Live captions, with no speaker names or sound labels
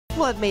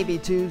Well, it may be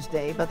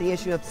Tuesday, but the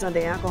issue of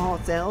Sunday alcohol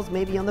sales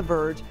may be on the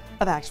verge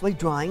of actually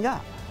drying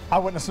up.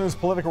 Eyewitness News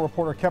political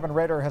reporter Kevin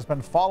Rader has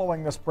been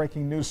following this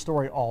breaking news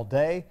story all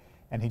day,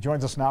 and he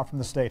joins us now from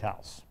the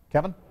Statehouse.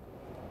 Kevin?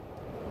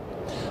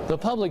 The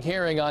public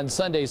hearing on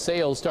Sunday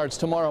sales starts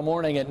tomorrow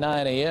morning at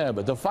 9 a.m.,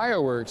 but the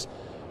fireworks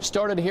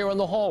started here in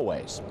the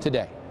hallways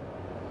today.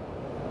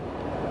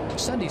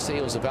 Sunday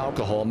sales of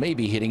alcohol may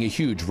be hitting a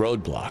huge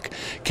roadblock.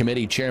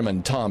 Committee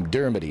Chairman Tom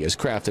Dermody has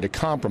crafted a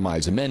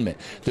compromise amendment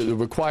that would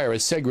require a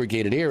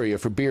segregated area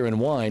for beer and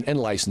wine and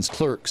licensed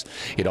clerks.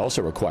 It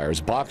also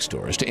requires box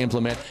stores to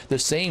implement the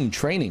same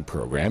training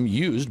program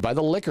used by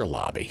the liquor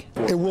lobby.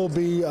 It will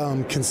be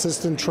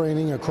consistent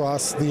training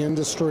across the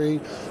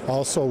industry,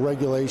 also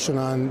regulation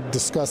on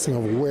discussing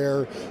of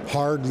where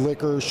hard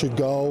liquor should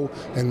go,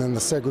 and then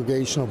the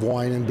segregation of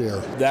wine and beer.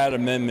 That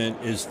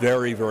amendment is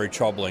very, very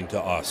troubling to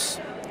us.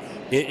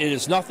 It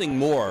is nothing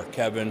more,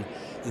 Kevin,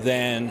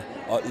 than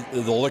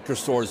the liquor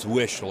store's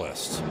wish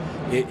list.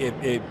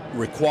 It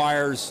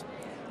requires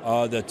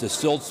that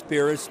distilled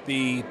spirits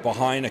be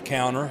behind a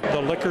counter. The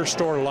liquor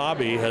store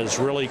lobby has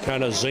really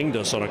kind of zinged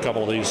us on a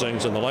couple of these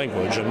things in the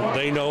language, and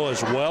they know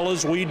as well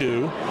as we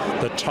do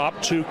the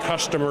top two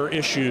customer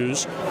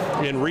issues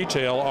in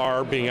retail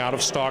are being out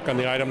of stock on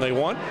the item they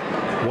want,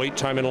 wait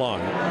time in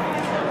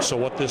line. So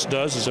what this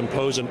does is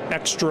impose an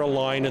extra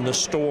line in the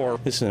store.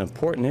 This is an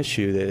important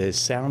issue that is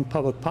sound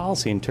public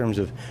policy in terms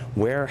of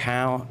where,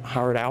 how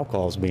hard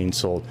alcohol is being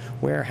sold,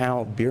 where,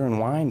 how beer and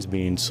wine is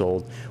being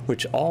sold,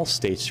 which all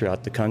states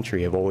throughout the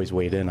country have always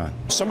weighed in on.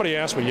 Somebody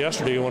asked me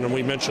yesterday when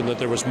we mentioned that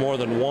there was more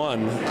than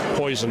one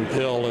poison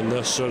pill in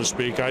this, so to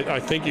speak. I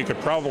think you could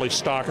probably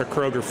stock a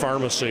Kroger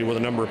pharmacy with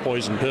a number of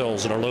poison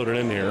pills that are loaded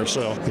in here.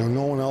 So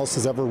no one else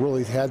has ever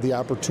really had the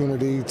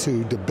opportunity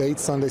to debate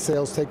Sunday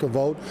sales, take a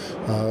vote.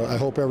 I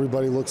hope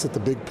everybody looks at the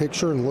big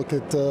picture and look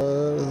at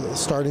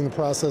starting the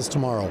process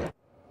tomorrow.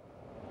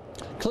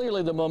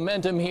 Clearly, the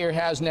momentum here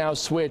has now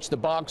switched. The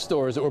box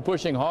stores that were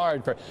pushing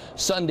hard for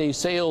Sunday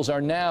sales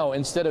are now,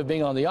 instead of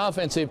being on the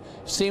offensive,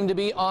 seem to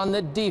be on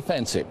the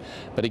defensive.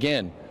 But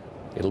again,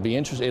 it'll be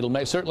interesting.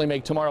 It'll certainly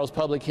make tomorrow's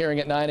public hearing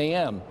at 9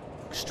 a.m.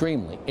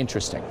 extremely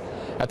interesting.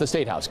 At the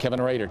Statehouse,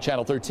 Kevin Rader,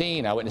 Channel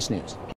 13, Eyewitness News.